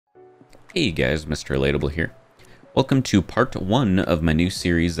Hey guys, Mr.Relatable here. Welcome to part 1 of my new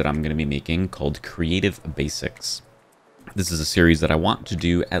series that I'm going to be making called Creative Basics. This is a series that I want to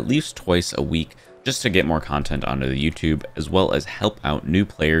do at least twice a week just to get more content onto the YouTube, as well as help out new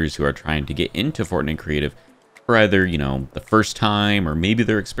players who are trying to get into Fortnite Creative for either, the first time, or maybe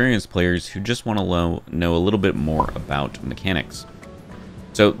they're experienced players who just want to know a little bit more about mechanics.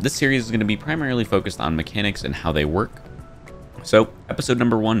 So this series is going to be primarily focused on mechanics and how they work. So, episode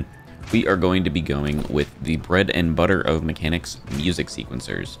number 1. We are going to be going with the bread and butter of mechanics, music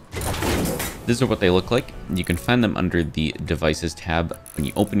sequencers. These are what they look like. You can find them under the devices tab. When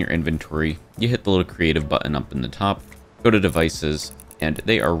you open your inventory, you hit the little creative button up in the top, go to devices, and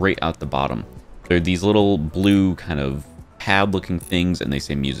they are right out the bottom. They're these little blue kind of pad looking things, and they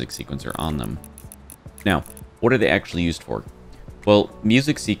say music sequencer on them. Now, what are they actually used for? Well,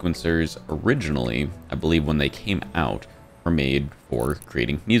 music sequencers originally, I believe when they came out, were made for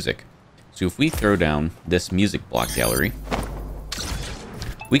creating music. So if we throw down this music block gallery,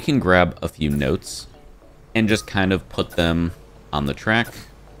 we can grab a few notes and just kind of put them on the track,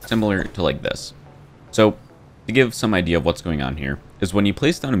 similar to like this. So to give some idea of what's going on here, is when you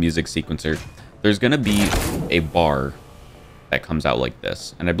place down a music sequencer, there's going to be a bar that comes out like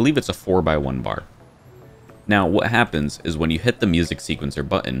this. And I believe it's a 4x1 bar. Now what happens is when you hit the music sequencer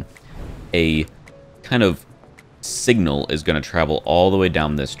button, a kind of signal is going to travel all the way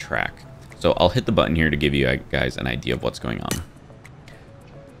down this track. So I'll hit the button here to give you guys an idea of what's going on.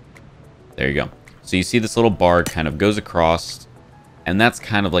 There you go. So you see this little bar kind of goes across, and that's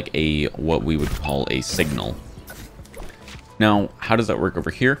kind of like what we would call a signal. Now, how does that work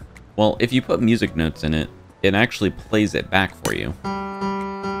over here? Well, if you put music notes in it, it actually plays it back for you.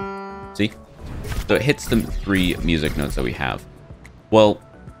 See? So it hits the 3 music notes that we have. Well,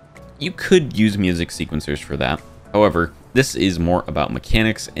 you could use music sequencers for that. However, this is more about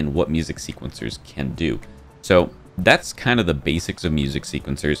mechanics and what music sequencers can do. So that's kind of the basics of music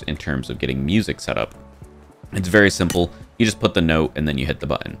sequencers in terms of getting music set up. It's very simple. You just put the note and then you hit the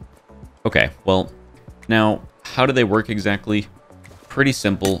button. Okay, well, now how do they work exactly? Pretty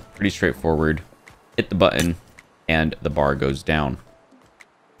simple, pretty straightforward. Hit the button and the bar goes down.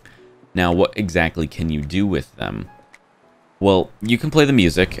 Now, what exactly can you do with them? Well, you can play the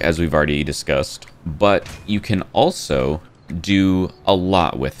music, as we've already discussed, but you can also do a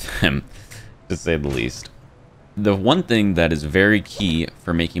lot with them, to say the least. The one thing that is very key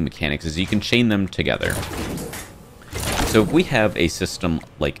for making mechanics is you can chain them together. So if we have a system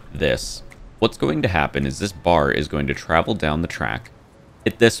like this, what's going to happen is this bar is going to travel down the track,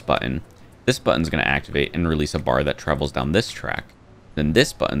 hit this button. This button's going to activate and release a bar that travels down this track. Then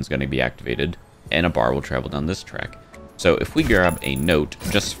this button's going to be activated, and a bar will travel down this track. So if we grab a note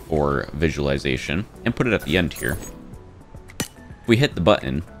just for visualization and put it at the end here, if we hit the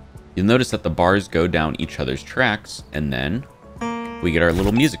button, you'll notice that the bars go down each other's tracks, and then we get our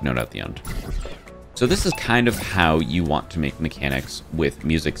little music note at the end. So this is kind of how you want to make mechanics with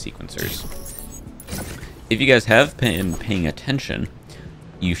music sequencers. If you guys have been paying attention,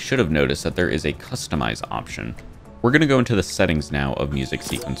 you should have noticed that there is a customize option. We're going to go into the settings now of music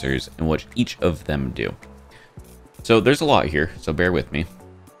sequencers and what each of them do. So there's a lot here, so bear with me.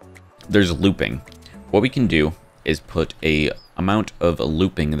 There's looping. What we can do is put a amount of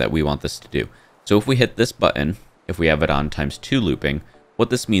looping that we want this to do. So if we hit this button, if we have it on ×2 looping,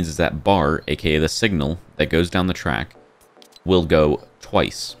 what this means is that bar, aka the signal that goes down the track, will go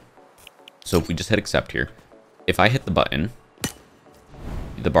twice. So if we just hit accept here, if I hit the button,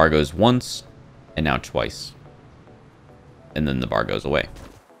 the bar goes once, and now twice. And then the bar goes away.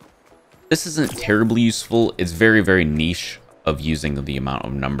 This isn't terribly useful. It's very, very niche of using the amount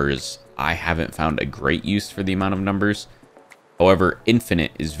of numbers. I haven't found a great use for the amount of numbers. However,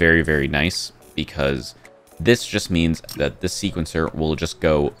 infinite is very, very nice because this just means that this sequencer will just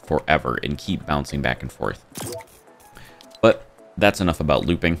go forever and keep bouncing back and forth. But that's enough about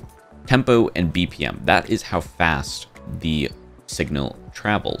looping. Tempo and BPM, that is how fast the signal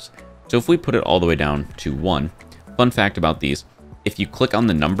travels. So if we put it all the way down to 1, fun fact about these, if you click on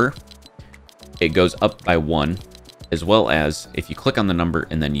the number, it goes up by 1, as well as if you click on the number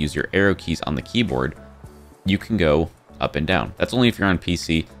and then use your arrow keys on the keyboard, you can go up and down. That's only if you're on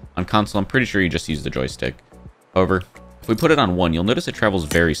PC. On console, I'm pretty sure you just use the joystick. However, if we put it on 1, you'll notice it travels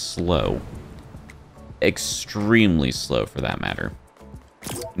very slow. Extremely slow, for that matter.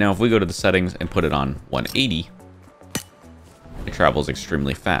 Now, if we go to the settings and put it on 180, it travels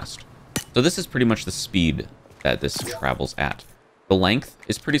extremely fast. So this is pretty much the speed that this travels at. The length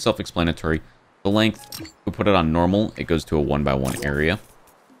is pretty self-explanatory. The length, we put it on normal, it goes to a 1x1 area.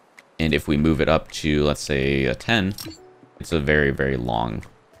 And if we move it up to, let's say, a 10, it's a very, very long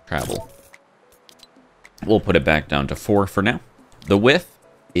travel. We'll put it back down to 4 for now. The width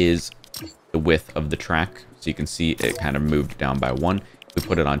is the width of the track. So you can see it kind of moved down by 1. We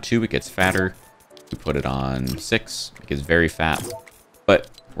put it on 2, it gets fatter. We put it on 6, it gets very fat. But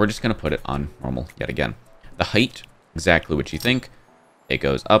we're just going to put it on normal yet again. The height, exactly what you think. It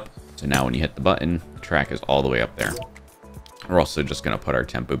goes up. So now when you hit the button, the track is all the way up there. We're also just going to put our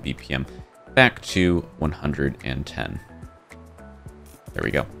tempo BPM back to 110. There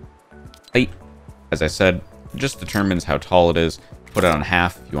we go. Height, as I said, just determines how tall it is. Put it on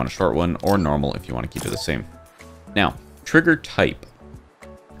half if you want a short one, or normal if you want to keep it the same. Now, trigger type.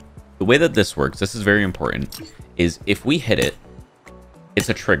 The way that this works, this is very important, is if we hit it, it's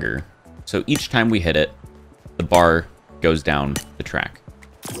a trigger. So each time we hit it, the bar goes down the track.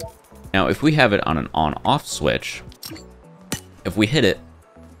 Now, if we have it on an on-off switch, if we hit it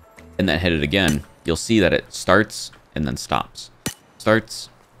and then hit it again, you'll see that it starts and then stops. Starts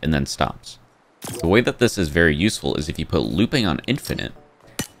and then stops. The way that this is very useful is if you put looping on infinite,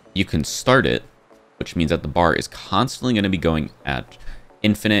 you can start it, which means that the bar is constantly going to be going at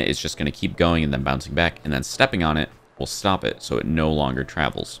infinite. It's just going to keep going and then bouncing back, and then stepping on it will stop it so it no longer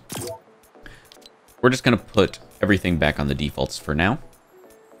travels. We're just going to put everything back on the defaults for now.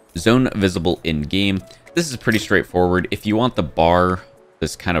 Zone visible in game. This is pretty straightforward. If you want the bar,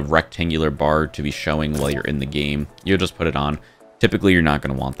 this kind of rectangular bar, to be showing while you're in the game, you'll just put it on. Typically, you're not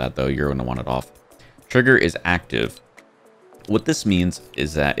going to want that, though. You're going to want it off. Trigger is active. What this means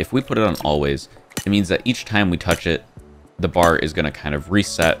is that if we put it on always, it means that each time we touch it, the bar is going to kind of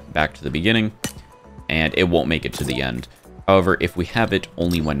reset back to the beginning, and it won't make it to the end. However, if we have it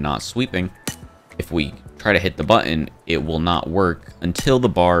only when not sweeping, if we try to hit the button, it will not work until the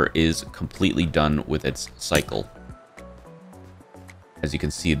bar is completely done with its cycle. As you can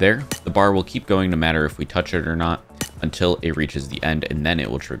see there, the bar will keep going no matter if we touch it or not until it reaches the end, and then it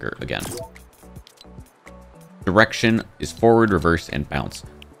will trigger again. Direction is forward, reverse, and bounce.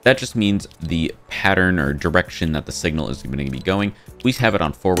 That just means the pattern or direction that the signal is going to be going. We have it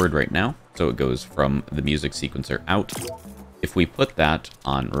on forward right now, so it goes from the music sequencer out. If we put that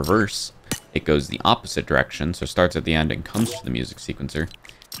on reverse, it goes the opposite direction, so starts at the end and comes to the music sequencer.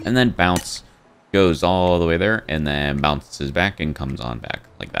 And then bounce goes all the way there, and then bounces back and comes on back,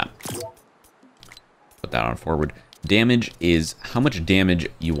 like that. Put that on forward. Damage is how much damage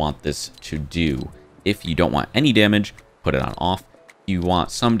you want this to do. If you don't want any damage, put it on off. If you want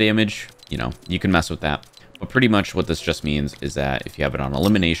some damage, you know, you can mess with that. But pretty much what this just means is that if you have it on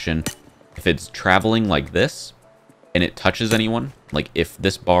elimination, if it's traveling like this, and it touches anyone, like if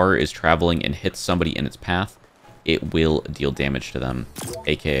this bar is traveling and hits somebody in its path, it will deal damage to them,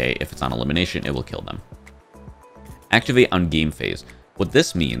 aka if it's on elimination, it will kill them. Activate on game phase. What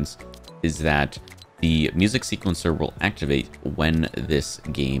this means is that the music sequencer will activate when this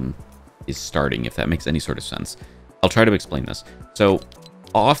game is starting, if that makes any sort of sense. I'll try to explain this. So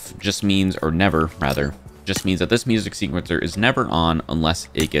off just means, or never rather, just means that this music sequencer is never on unless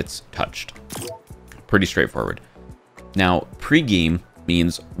it gets touched. Pretty straightforward. Now, pre-game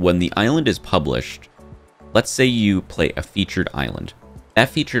means when the island is published, let's say you play a featured island. That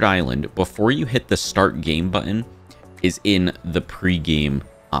featured island, before you hit the start game button, is in the pre-game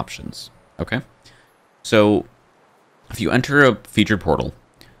options, okay? So, if you enter a featured portal,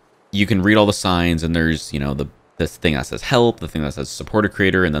 you can read all the signs, and there's, you know, this thing that says help, the thing that says support a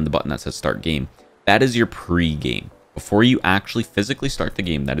creator, and then the button that says start game. That is your pre-game. Before you actually physically start the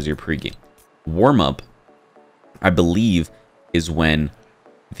game, that is your pre-game. Warm-up, I believe, is when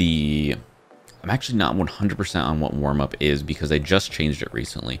I'm actually not 100% on what warm-up is because I just changed it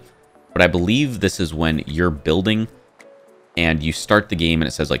recently. But I believe this is when you're building and you start the game and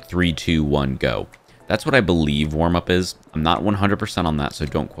it says like 3, 2, 1, go. That's what I believe warm-up is. I'm not 100% on that, so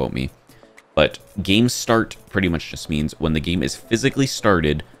don't quote me. But game start pretty much just means when the game is physically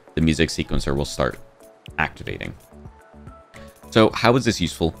started, the music sequencer will start activating. So how is this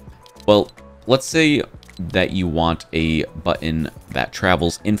useful? Well, let's say that you want a button that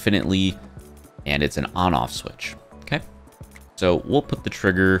travels infinitely and it's an on-off switch, okay? So we'll put the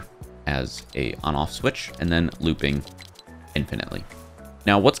trigger as a on-off switch and then looping infinitely.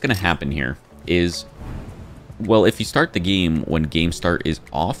 Now what's going to happen here is, well, if you start the game when game start is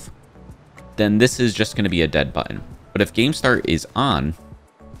off, then this is just going to be a dead button. But if game start is on,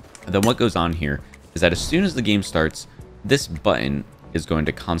 then what goes on here is that as soon as the game starts, this button is going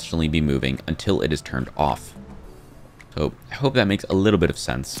to constantly be moving until it is turned off. So I hope that makes a little bit of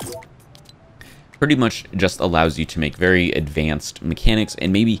sense. Pretty much just allows you to make very advanced mechanics,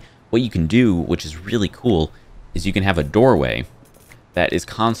 and maybe what you can do, which is really cool, is you can have a doorway that is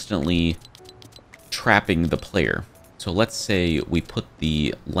constantly trapping the player. So let's say we put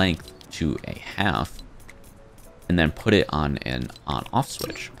the length to a half, and then put it on an on-off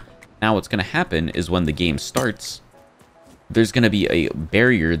switch. Now what's going to happen is when the game starts, there's going to be a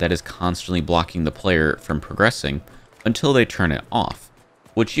barrier that is constantly blocking the player from progressing until they turn it off,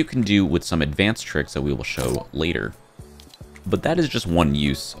 which you can do with some advanced tricks that we will show later. But that is just one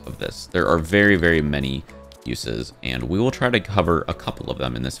use of this. There are very, very many uses, and we will try to cover a couple of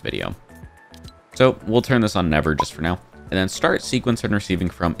them in this video. So we'll turn this on never just for now, and then start sequence from receiving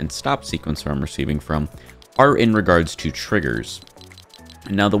from and stop sequence from receiving from are in regards to triggers.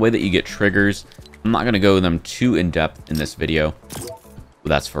 Now the way that you get triggers, I'm not going to go them too in depth in this video.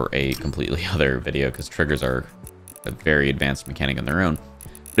 That's for a completely other video because triggers are a very advanced mechanic on their own.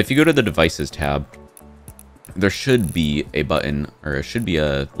 But if you go to the devices tab, there should be a button, or it should be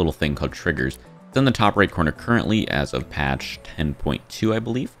a little thing called triggers. It's in the top right corner currently as of patch 10.2, I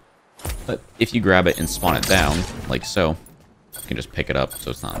believe. But if you grab it and spawn it down, like so, you can just pick it up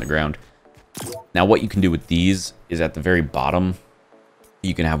so it's not on the ground. Now what you can do with these is at the very bottom,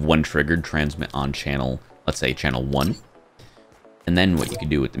 you can have one triggered transmit on channel, let's say channel 1. And then what you can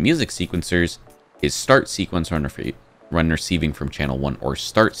do with the music sequencers is start sequence when receiving from channel 1 or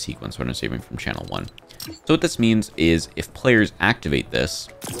start sequence when receiving from channel 1. So what this means is if players activate this,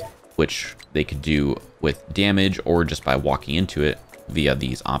 which they could do with damage or just by walking into it via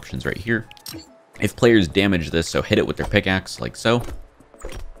these options right here. If players damage this, so hit it with their pickaxe like so,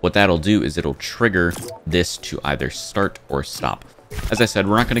 what that'll do is it'll trigger this to either start or stop. As I said,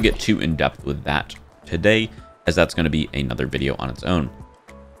 we're not going to get too in depth with that today, as that's going to be another video on its own.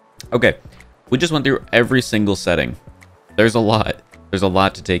 Okay, we just went through every single setting. There's a lot. There's a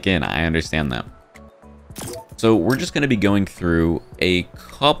lot to take in. I understand that. So we're just going to be going through a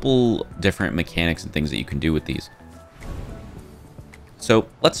couple different mechanics and things that you can do with these. So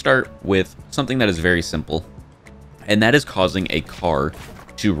let's start with something that is very simple, and that is causing a car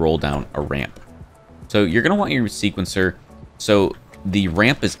to roll down a ramp. So you're going to want your sequencer, so the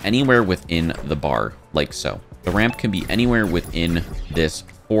ramp is anywhere within the bar, like so. The ramp can be anywhere within this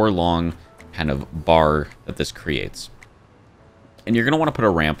 4 long kind of bar that this creates. And you're going to want to put a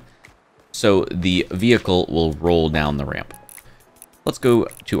ramp so the vehicle will roll down the ramp. Let's go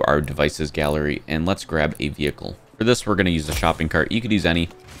to our devices gallery and let's grab a vehicle. For this, we're going to use a shopping cart. You could use any.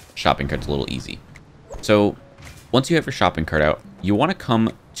 Shopping cart's a little easy. So once you have your shopping cart out, you want to come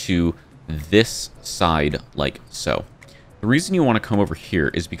to this side like so. The reason you want to come over here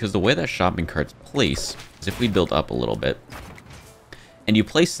is because the way that shopping carts place is if we build up a little bit and you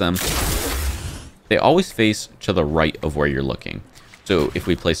place them, they always face to the right of where you're looking. So if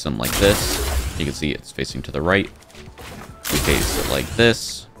we place them like this, you can see it's facing to the right. We face it like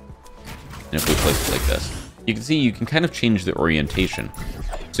this, and if we place it like this, you can see you can kind of change the orientation.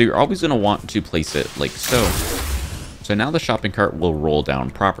 So you're always going to want to place it like so. So now the shopping cart will roll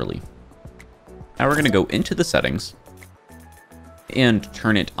down properly. Now we're going to go into the settings and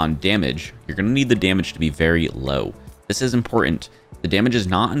turn it on damage. You're going to need the damage to be very low. This is important. If the damage is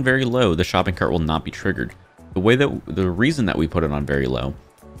not on very low, the shopping cart will not be triggered. The reason that we put it on very low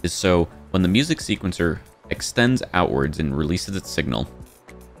is so when the music sequencer extends outwards and releases its signal,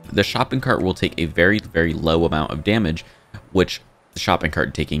 the shopping cart will take a very, very low amount of damage, which the shopping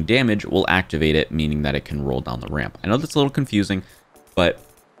cart taking damage will activate it, meaning that it can roll down the ramp. I know that's a little confusing, but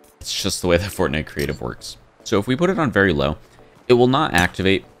it's just the way that Fortnite Creative works. So if we put it on very low, it will not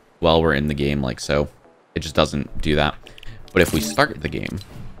activate while we're in the game like so. It just doesn't do that. But if we start the game,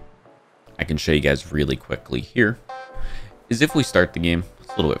 I can show you guys really quickly here, is if we start the game,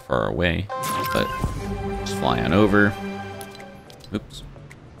 it's a little bit far away, but just fly on over. Oops.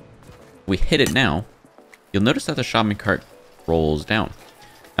 We hit it now, you'll notice that the shopping cart rolls down.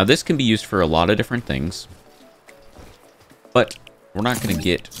 Now this can be used for a lot of different things, but we're not going to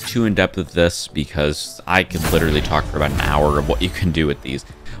get too in depth with this because I could literally talk for about an hour of what you can do with these.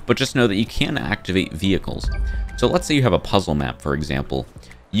 But just know that you can activate vehicles. So let's say you have a puzzle map, for example.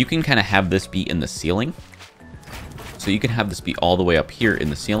 You can kind of have this be in the ceiling. So you can have this be all the way up here in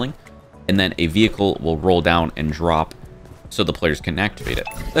the ceiling, and then a vehicle will roll down and drop so the players can activate it.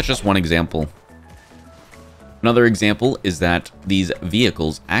 That's just one example. Another example is that these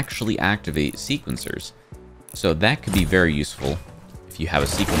vehicles actually activate sequencers. So that could be very useful if you have a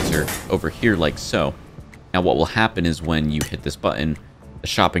sequencer over here like so. Now what will happen is when you hit this button, the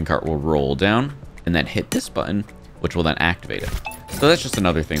shopping cart will roll down and then hit this button, which will then activate it. So that's just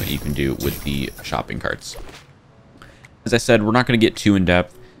another thing that you can do with the shopping carts. As I said, we're not going to get too in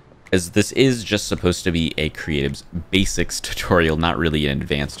depth, as this is just supposed to be a creative's basics tutorial, not really an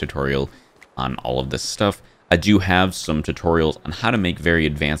advanced tutorial on all of this stuff. I do have some tutorials on how to make very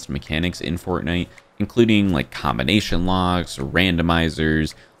advanced mechanics in Fortnite, including like combination locks,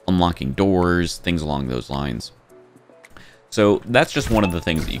 randomizers, unlocking doors, things along those lines. So that's just one of the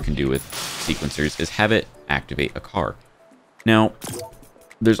things that you can do with sequencers, is have it activate a car. Now,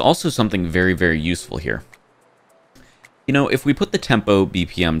 there's also something very, very useful here. You know, if we put the tempo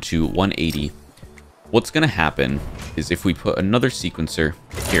BPM to 180, what's going to happen is if we put another sequencer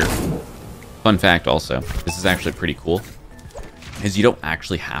here, fun fact also, this is actually pretty cool, is you don't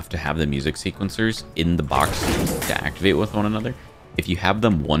actually have to have the music sequencers in the box to activate with one another. If you have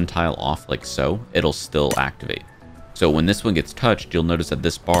them one tile off like so, it'll still activate. So when this one gets touched, you'll notice that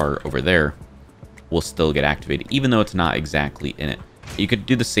this bar over there will still get activated, even though it's not exactly in it. You could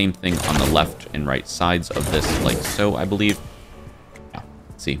do the same thing on the left and right sides of this, like so, I believe. Yeah,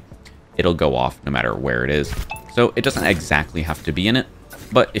 see, it'll go off no matter where it is. So it doesn't exactly have to be in it,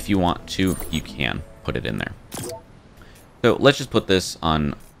 but if you want to, you can put it in there. So let's just put this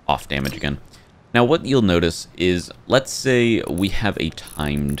on off damage again. Now what you'll notice is, let's say we have a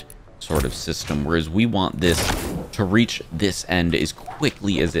timed sort of system, whereas we want this to reach this end as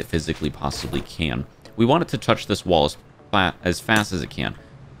quickly as it physically possibly can. We want it to touch this wall as fast as it can.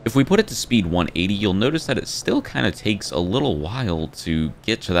 If we put it to speed 180, you'll notice that it still kind of takes a little while to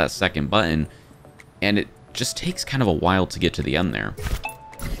get to that second button, and it just takes kind of a while to get to the end there.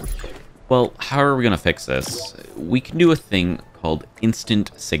 Well, how are we going to fix this? We can do a thing called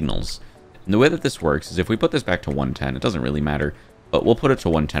instant signals. And the way that this works is if we put this back to 110, it doesn't really matter, but we'll put it to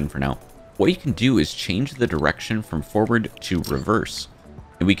 110 for now. What you can do is change the direction from forward to reverse.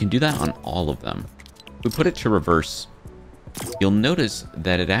 And we can do that on all of them. If we put it to reverse, you'll notice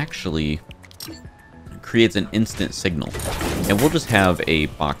that it actually creates an instant signal. And we'll just have a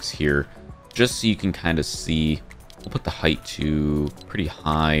box here just so you can kind of see. We'll put the height to pretty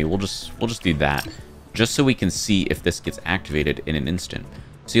high. We'll just do that just so we can see if this gets activated in an instant.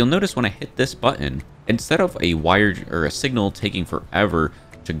 So you'll notice when I hit this button, instead of a wire or a signal taking forever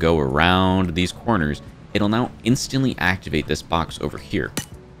to go around these corners, it'll now instantly activate this box over here,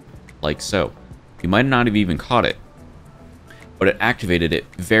 like so. You might not have even caught it, but it activated it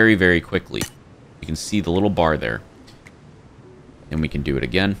very, very quickly. You can see the little bar there. And we can do it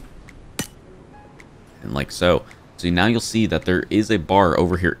again. And like so. So now you'll see that there is a bar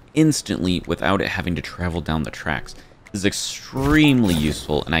over here instantly without it having to travel down the tracks. This is extremely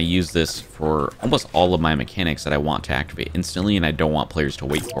useful, and I use this for almost all of my mechanics that I want to activate instantly and I don't want players to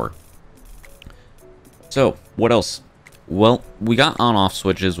wait for. So, what else? Well, we got on-off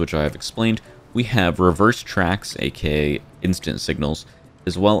switches, which I have explained. We have reverse tracks, aka instant signals,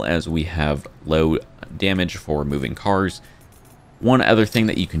 as well as we have low damage for moving cars. One other thing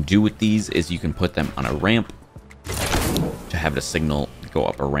that you can do with these is you can put them on a ramp to have the signal go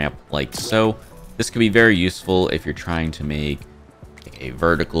up a ramp like so. This could be very useful if you're trying to make a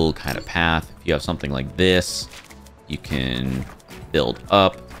vertical kind of path. If you have something like this, you can build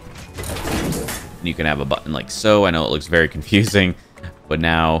up. And you can have a button like so. I know it looks very confusing, but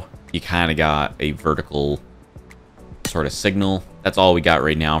now you kind of got a vertical sort of signal. That's all we got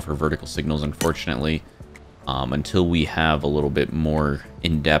right now for vertical signals, unfortunately. Until we have a little bit more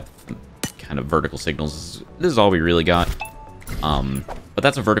in-depth kind of vertical signals, this is all we really got. But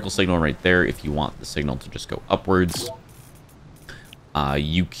that's a vertical signal right there if you want the signal to just go upwards.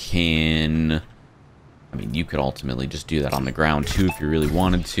 You can, I mean, you could ultimately just do that on the ground too if you really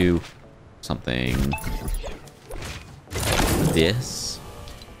wanted to. Something like this.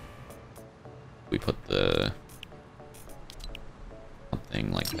 We put the,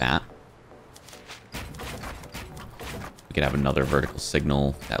 something like that. We could have another vertical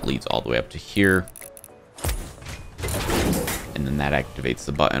signal that leads all the way up to here. And then that activates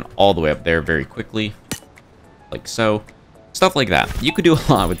the button all the way up there very quickly. Like so. Stuff like that. You could do a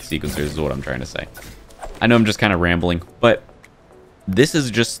lot with sequencers is what I'm trying to say. I know I'm just kind of rambling, but this is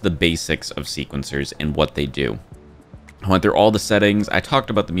just the basics of sequencers and what they do. I went through all the settings. I talked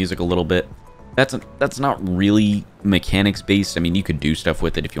about the music a little bit. That's not really mechanics based. I mean, you could do stuff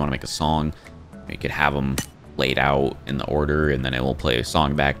with it if you want to make a song. You could have them laid out in the order and then it will play a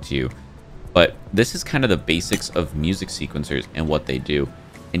song back to you. But this is kind of the basics of music sequencers and what they do.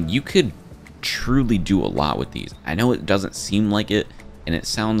 And you could truly do a lot with these. I know it doesn't seem like it, and it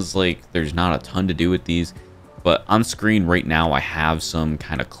sounds like there's not a ton to do with these, but on screen right now I have some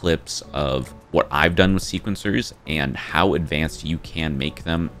kind of clips of what I've done with sequencers and how advanced you can make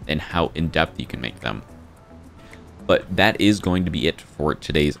them and how in-depth you can make them. But that is going to be it for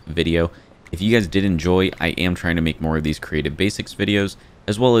today's video. If you guys did enjoy, I am trying to make more of these creative basics videos,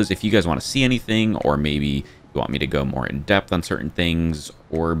 as well as if you guys want to see anything, or maybe you want me to go more in depth on certain things,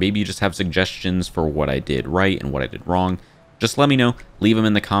 or maybe you just have suggestions for what I did right and what I did wrong, just let me know. Leave them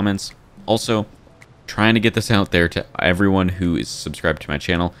in the comments. Also, trying to get this out there to everyone who is subscribed to my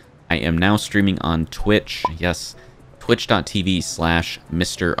channel. I am now streaming on Twitch. Yes,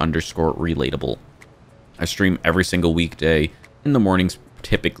 twitch.tv/Mr_Relatable. I stream every single weekday in the mornings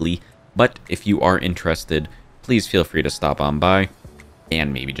typically, but if you are interested, please feel free to stop on by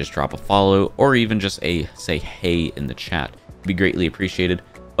and maybe just drop a follow or even just say hey in the chat. It'd be greatly appreciated.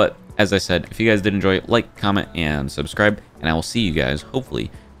 But as I said, if you guys did enjoy, like, comment, and subscribe, and I will see you guys hopefully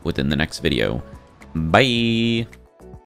within the next video. Bye!